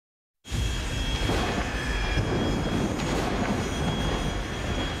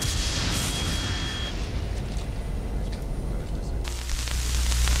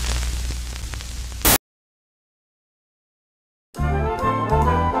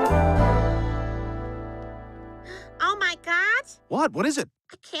What? What is it?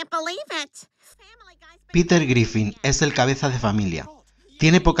 I can't believe it. Peter Griffin es el cabeza de familia.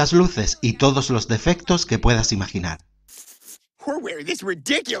 Tiene pocas luces y todos los defectos que puedas imaginar. Or wear this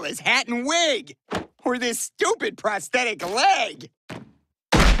ridiculous hat and wig. Or this stupid prosthetic leg.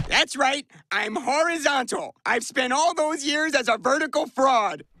 That's right, I'm horizontal. I've spent all those years as a vertical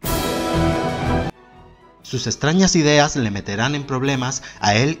fraud. Sus extrañas ideas le meterán en problemas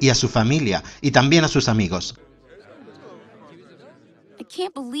a él y a su familia, y también a sus amigos. I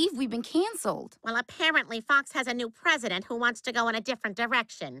can't believe we've been canceled. Well, apparently Fox has a new president who wants to go in a different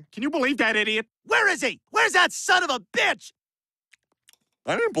direction. Can you believe that idiot? Where is he? Where's that son of a bitch?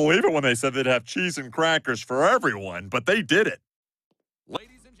 I didn't believe it when they said they'd have cheese and crackers for everyone, but they did it.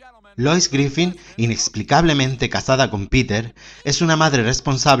 Lois Griffin, inexplicablemente casada con Peter, es una madre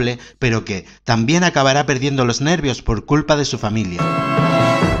responsable, pero que también acabará perdiendo los nervios por culpa de su familia.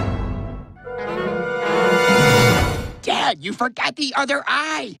 Dad, you forgot the other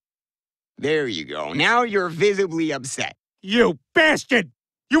eye. There you go. Now you're visibly upset. You bastard!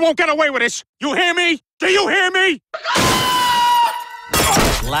 You won't get away with this! You hear me? Do you hear me?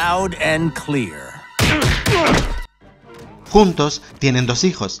 Loud and clear. Juntos tienen 2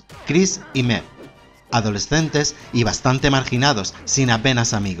 hijos, Chris y Meg, adolescentes y bastante marginados, sin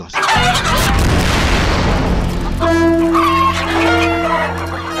apenas amigos.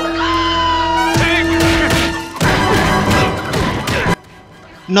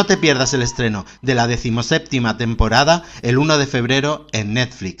 No te pierdas el estreno de la 17ª temporada el 1 de febrero en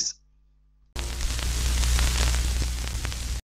Netflix.